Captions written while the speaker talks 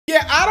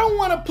don't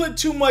want to put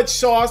too much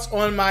sauce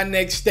on my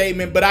next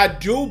statement, but I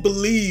do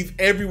believe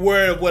every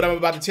word of what I'm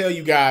about to tell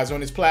you guys on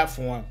this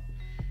platform.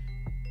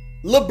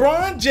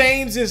 LeBron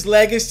James's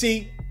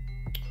legacy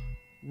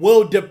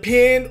will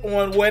depend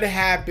on what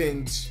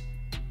happens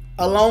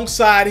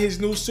alongside his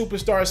new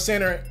superstar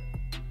center,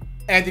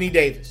 Anthony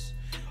Davis.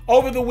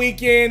 Over the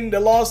weekend, the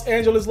Los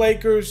Angeles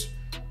Lakers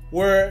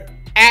were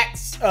in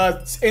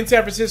San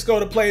Francisco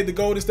to play the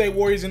Golden State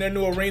Warriors in their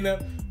new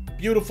arena.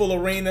 Beautiful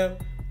arena.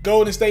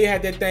 Golden State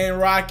had that thing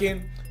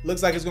rocking.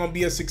 Looks like it's going to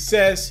be a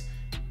success.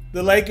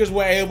 The Lakers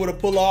were able to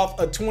pull off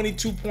a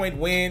 22-point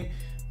win.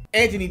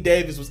 Anthony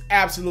Davis was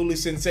absolutely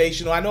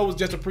sensational. I know it was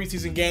just a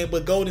preseason game,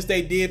 but Golden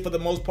State did, for the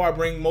most part,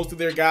 bring most of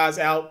their guys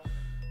out.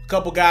 A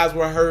couple guys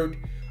were hurt,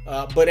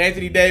 but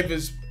Anthony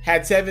Davis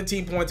had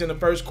 17 points in the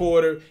first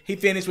quarter. He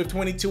finished with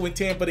 22 and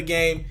 10 for the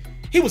game.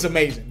 He was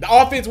amazing. The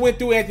offense went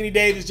through Anthony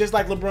Davis just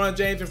like LeBron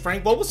James and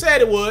Frank Vogel said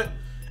it would,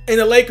 and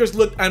the Lakers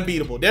looked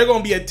unbeatable. They're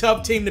going to be a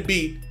tough team to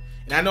beat,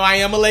 and I know I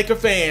am a Laker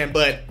fan,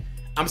 but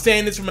I'm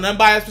saying this from an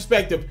unbiased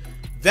perspective.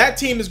 That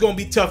team is going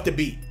to be tough to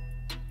beat.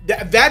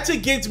 That's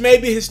against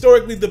maybe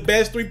historically the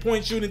best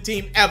three-point shooting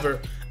team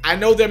ever. I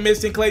know they're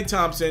missing Klay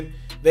Thompson.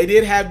 They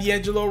did have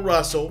D'Angelo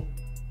Russell.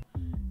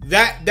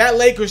 That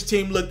Lakers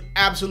team looked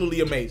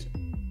absolutely amazing.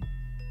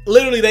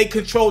 Literally, they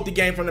controlled the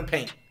game from the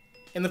paint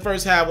in the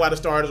first half while the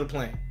starters were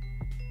playing.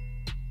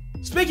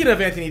 Speaking of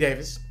Anthony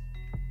Davis,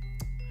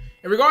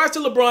 in regards to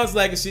LeBron's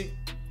legacy,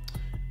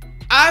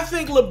 I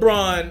think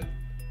LeBron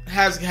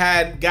has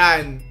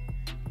gotten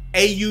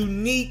a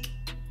unique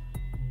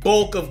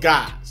bulk of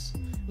guys.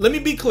 Let me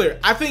be clear.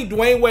 I think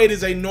Dwayne Wade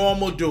is a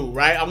normal dude,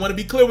 right? I want to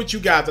be clear with you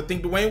guys. I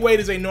think Dwayne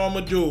Wade is a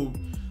normal dude.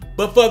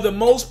 But for the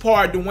most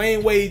part,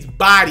 Dwayne Wade's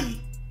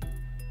body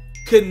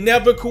could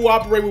never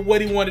cooperate with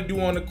what he wanted to do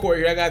on the court.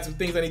 Here, I got some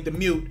things I need to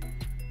mute.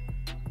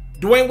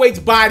 Dwayne Wade's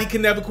body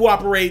could never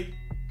cooperate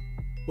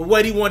with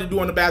what he wanted to do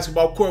on the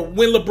basketball court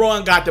when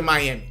LeBron got to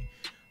Miami.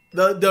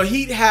 The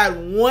Heat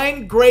had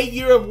one great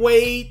year of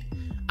Wade.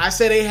 I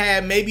said they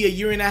had maybe a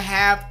year and a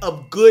half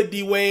of good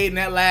D Wade in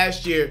that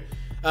last year.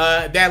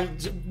 What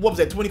was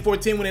that,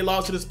 2014 when they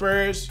lost to the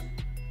Spurs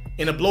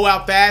in a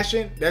blowout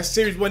fashion? That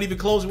series wasn't even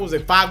close. What was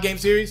it, 5-game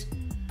series?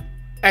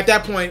 At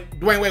that point,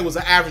 Dwayne Wade was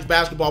an average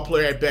basketball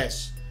player at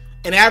best.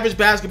 An average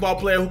basketball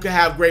player who could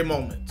have great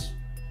moments.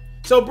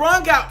 So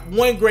Bron got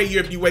one great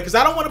year of D Wade, because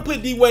I don't want to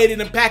put D Wade in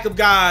a pack of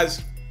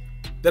guys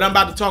that I'm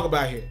about to talk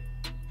about here.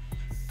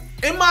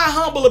 In my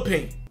humble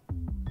opinion,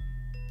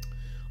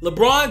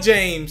 LeBron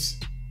James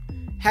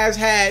has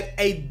had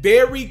a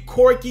very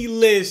quirky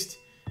list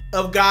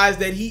of guys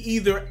that he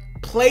either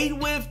played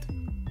with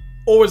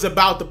or is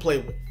about to play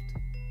with,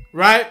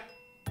 right?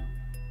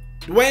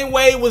 Dwayne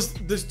Wade was,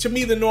 to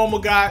me, the normal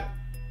guy,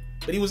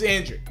 but he was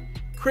injured.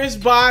 Chris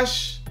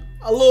Bosh,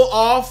 a little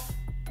off,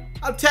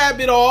 a tad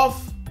bit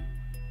off.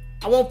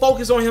 I won't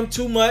focus on him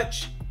too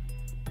much.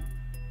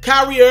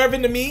 Kyrie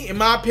Irving, to me, in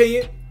my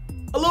opinion,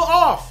 a little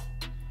off.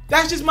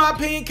 That's just my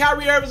opinion.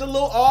 Kyrie Irving's a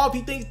little off.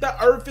 He thinks the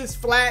earth is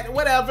flat,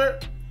 whatever.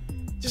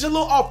 Just a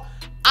little off.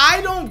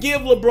 I don't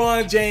give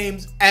LeBron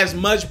James as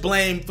much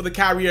blame for the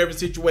Kyrie Irving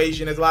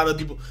situation as a lot of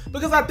people,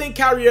 because I think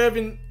Kyrie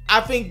Irving,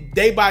 I think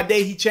day by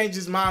day he changes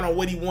his mind on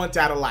what he wants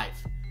out of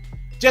life.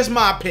 Just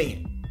my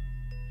opinion.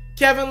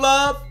 Kevin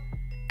Love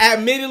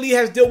admittedly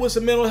has dealt with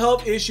some mental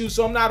health issues,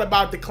 so I'm not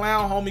about to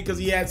clown homie because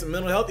he had some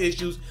mental health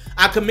issues.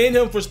 I commend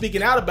him for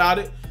speaking out about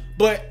it,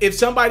 but if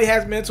somebody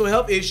has mental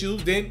health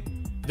issues, then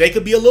they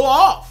could be a little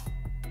off.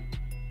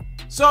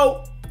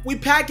 So we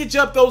package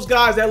up those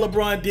guys that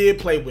LeBron did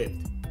play with.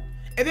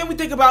 And then we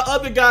think about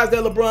other guys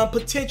that LeBron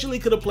potentially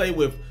could have played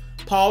with.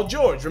 Paul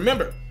George.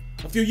 Remember,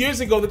 a few years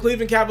ago, the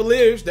Cleveland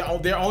Cavaliers,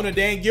 their owner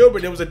Dan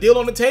Gilbert, there was a deal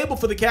on the table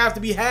for the Cavs to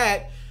be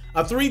had.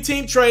 A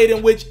 3-team trade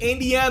in which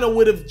Indiana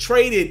would have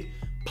traded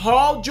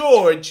Paul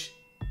George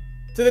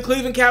to the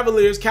Cleveland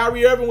Cavaliers.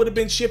 Kyrie Irving would have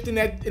been shipped in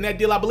that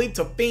deal, I believe,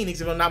 to Phoenix,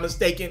 if I'm not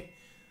mistaken,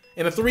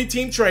 in a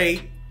 3-team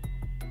trade.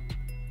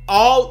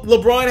 All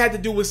LeBron had to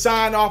do was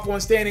sign off on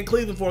staying in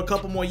Cleveland for a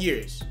couple more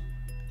years.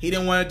 He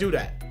didn't want to do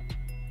that.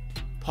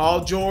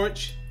 Paul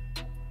George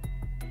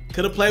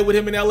could have played with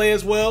him in LA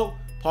as well.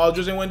 Paul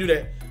George didn't want to do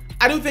that.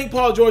 I do think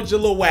Paul George is a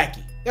little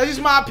wacky. That's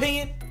just my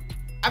opinion.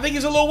 I think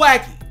he's a little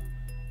wacky.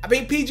 I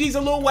think PG's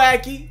a little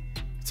wacky.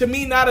 To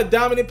me, not a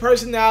dominant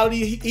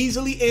personality,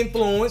 easily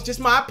influenced. Just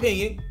my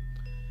opinion.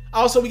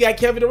 Also, we got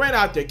Kevin Durant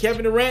out there.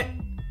 Kevin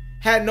Durant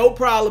had no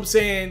problem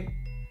saying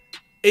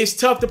it's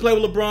tough to play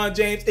with LeBron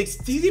James.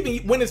 He's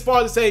even went as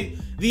far as to say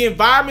the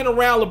environment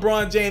around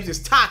LeBron James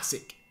is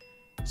toxic.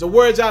 So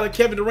words out of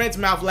Kevin Durant's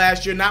mouth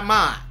last year, not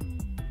mine.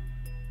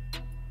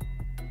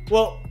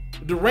 Well,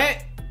 Durant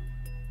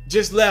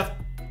just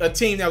left a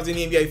team that was in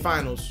the NBA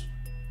Finals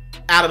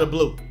out of the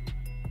blue.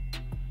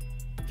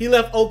 He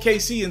left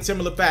OKC in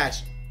similar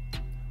fashion.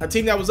 A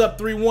team that was up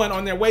 3-1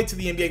 on their way to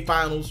the NBA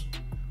Finals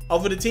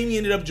over the team he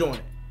ended up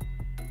joining.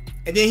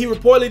 And then he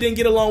reportedly didn't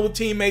get along with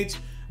teammates.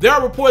 There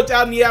are reports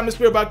out in the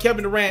atmosphere about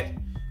Kevin Durant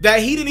that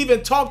he didn't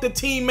even talk to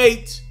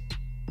teammates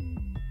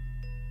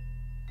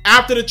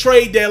after the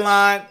trade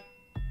deadline.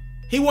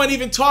 He wasn't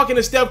even talking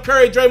to Steph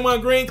Curry,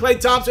 Draymond Green, Klay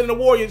Thompson, and the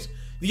Warriors.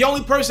 The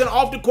only person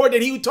off the court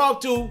that he would talk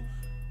to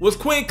was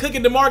Quinn Cook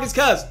and DeMarcus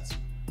Cousins.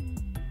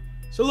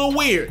 It's a little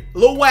weird, a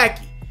little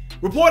wacky.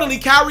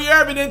 Reportedly, Kyrie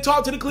Irving didn't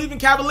talk to the Cleveland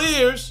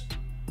Cavaliers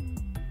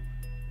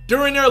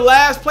during their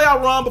last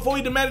playoff run before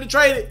he demanded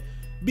to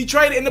be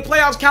traded in the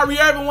playoffs. Kyrie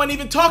Irving wasn't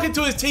even talking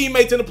to his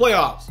teammates in the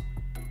playoffs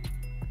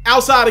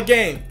outside of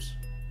games.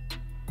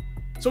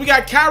 So we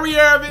got Kyrie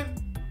Irving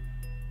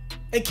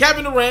and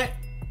Kevin Durant.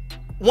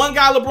 One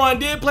guy LeBron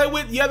did play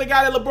with, the other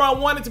guy that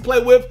LeBron wanted to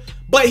play with,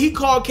 but he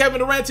called Kevin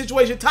Durant's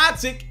situation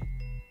toxic.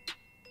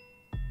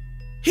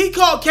 He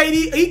called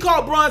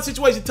Bron's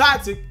situation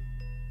toxic,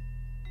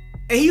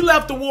 and he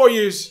left the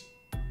Warriors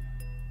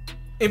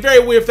in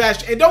very weird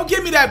fashion. And don't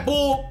give me that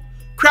bull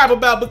crap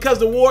about because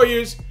the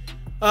Warriors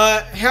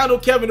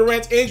handled Kevin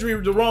Durant's injury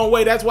the wrong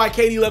way. That's why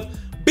KD left.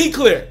 Be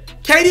clear,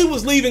 KD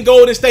was leaving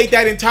Golden State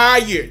that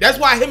entire year. That's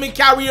why him and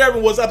Kyrie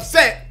Irving was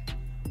upset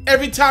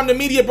every time the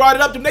media brought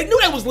it up to them. They knew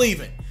they was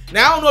leaving.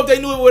 Now, I don't know if they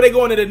knew were they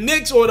going to the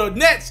Knicks or the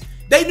Nets.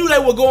 They knew they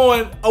were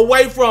going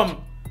away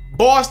from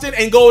Boston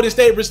and Golden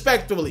State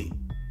respectively.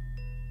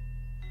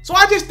 So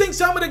I just think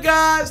some of the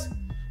guys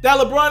that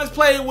LeBron has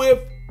played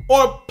with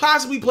or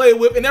possibly played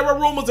with, and there were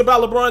rumors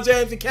about LeBron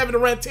James and Kevin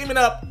Durant teaming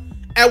up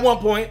at one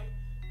point,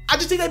 I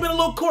just think they've been a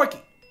little quirky.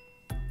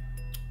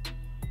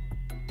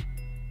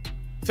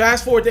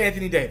 Fast forward to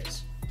Anthony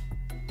Davis.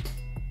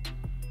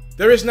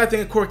 There is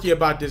nothing quirky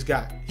about this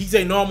guy. He's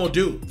a normal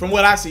dude. From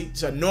what I see,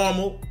 he's a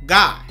normal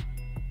guy.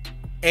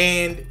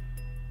 And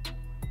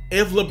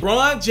if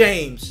LeBron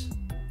James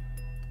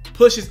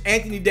pushes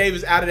Anthony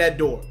Davis out of that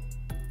door,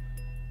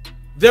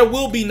 there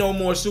will be no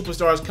more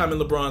superstars coming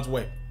LeBron's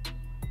way.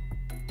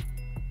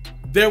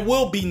 There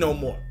will be no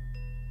more.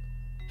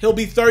 He'll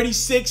be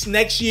 36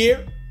 next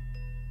year.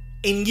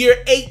 In year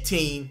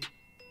 18,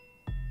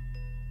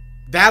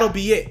 that'll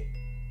be it.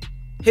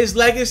 His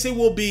legacy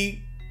will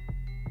be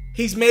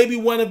he's maybe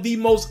one of the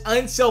most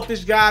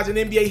unselfish guys in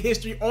NBA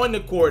history on the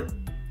court.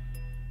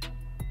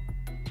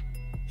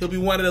 He'll be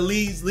one of the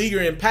leaguer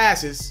in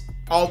passes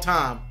all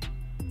time.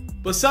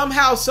 But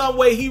somehow, some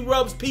way, he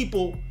rubs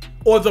people,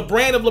 or the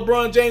brand of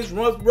LeBron James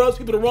rubs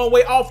people the wrong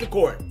way off the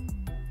court.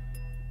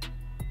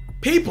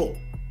 People,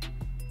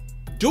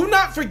 do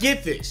not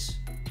forget this.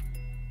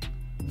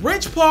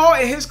 Rich Paul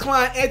and his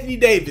client Anthony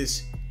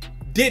Davis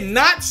did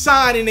not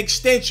sign an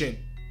extension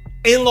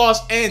in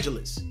Los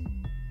Angeles.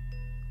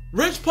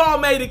 Rich Paul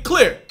made it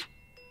clear,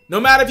 no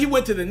matter if he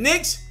went to the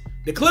Knicks,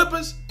 the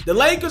Clippers, the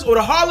Lakers, or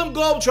the Harlem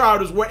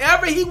Globetrotters,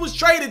 wherever he was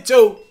traded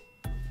to,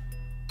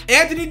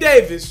 Anthony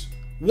Davis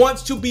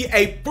wants to be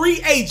a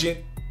free agent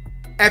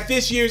at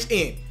this year's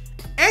end.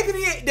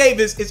 Anthony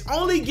Davis is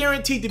only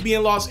guaranteed to be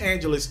in Los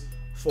Angeles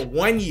for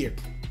 1 year.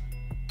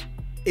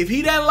 If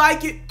he doesn't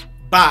like it,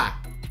 bye.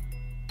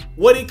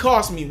 What it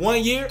cost me,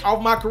 1 year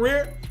off my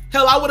career?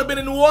 Hell, I would have been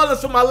in New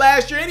Orleans for my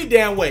last year any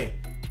damn way.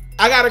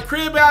 I got a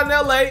crib out in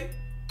LA.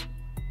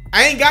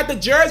 I ain't got the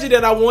jersey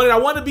that I wanted. I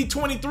wanted to be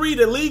 23.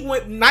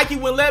 Nike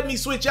wouldn't let me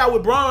switch out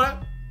with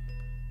Bron.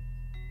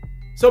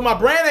 So my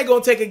brand ain't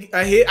gonna take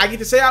a hit. I get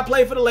to say I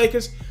play for the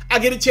Lakers. I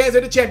get a chance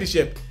at the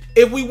championship.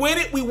 If we win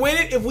it, we win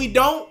it. If we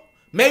don't,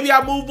 maybe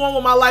I move on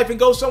with my life and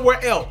go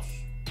somewhere else.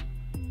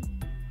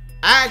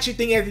 I actually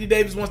think Anthony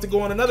Davis wants to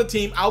go on another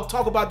team. I'll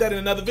talk about that in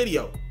another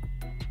video.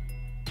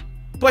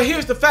 But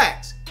here's the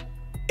facts.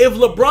 If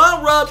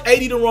LeBron rubs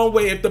AD the wrong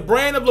way, if the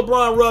brand of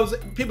LeBron rubs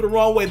people the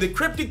wrong way, the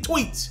cryptic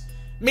tweets,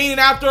 meaning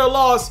after a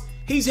loss,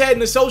 he's heading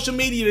to social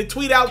media to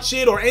tweet out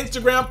shit or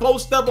Instagram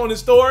post stuff on his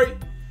story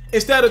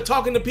instead of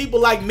talking to people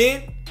like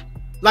men,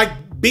 like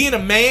being a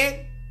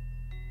man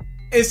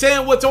and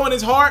saying what's on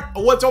his heart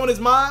or what's on his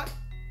mind.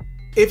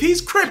 If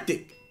he's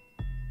cryptic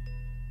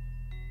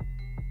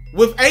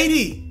with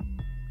AD,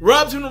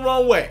 rubs him the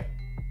wrong way,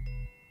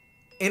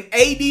 and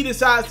AD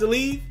decides to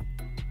leave,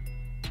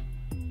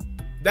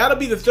 that'll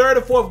be the third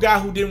or fourth guy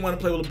who didn't want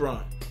to play with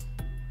LeBron.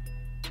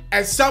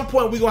 At some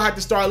point, we're going to have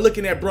to start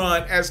looking at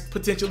Bron as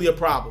potentially a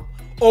problem.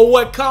 Or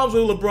what comes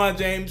with LeBron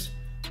James,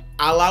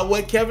 a la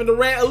what Kevin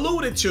Durant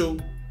alluded to,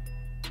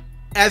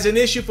 as an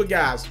issue for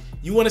guys.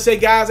 You want to say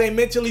guys ain't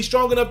mentally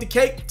strong enough to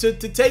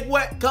take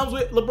what comes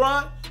with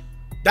LeBron?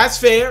 That's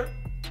fair.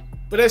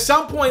 But at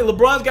some point,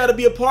 LeBron's got to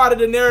be a part of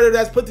the narrative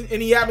that's put in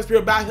the atmosphere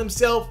about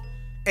himself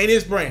and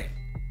his brand.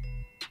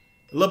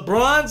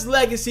 LeBron's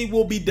legacy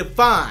will be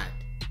defined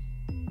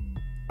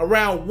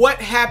around what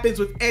happens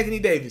with Anthony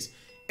Davis.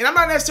 And I'm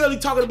not necessarily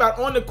talking about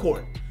on the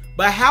court,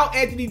 but how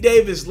Anthony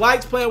Davis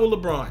likes playing with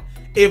LeBron.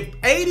 If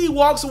AD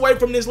walks away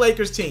from this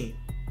Lakers team,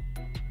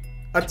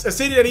 a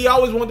city that he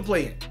always wanted to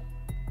play in,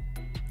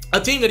 a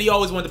team that he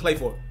always wanted to play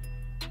for,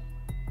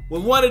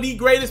 with one of the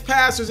greatest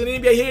passers in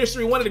NBA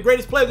history, one of the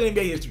greatest players in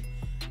NBA history,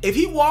 if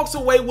he walks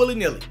away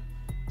willy-nilly,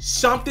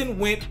 something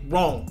went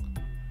wrong.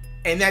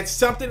 And that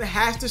something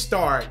has to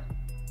start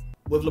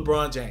with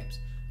LeBron James.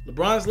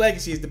 LeBron's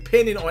legacy is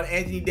dependent on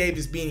Anthony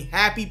Davis being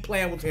happy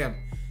playing with him.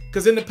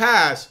 Because in the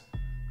past,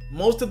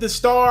 most of the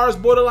stars,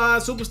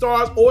 borderline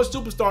superstars, or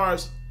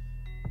superstars,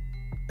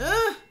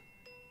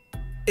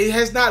 it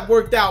has not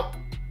worked out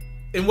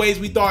in ways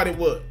we thought it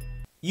would.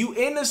 You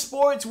into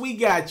sports, we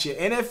got you.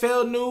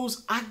 NFL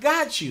news, I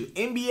got you.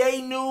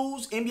 NBA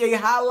news, NBA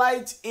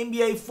highlights,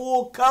 NBA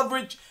full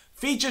coverage,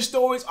 feature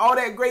stories, all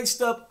that great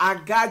stuff, I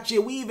got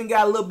you. We even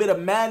got a little bit of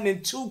Madden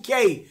and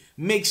 2K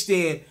mixed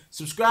in.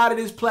 Subscribe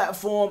to this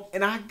platform,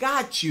 and I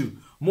got you.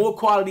 More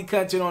quality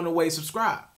content on the way. Subscribe.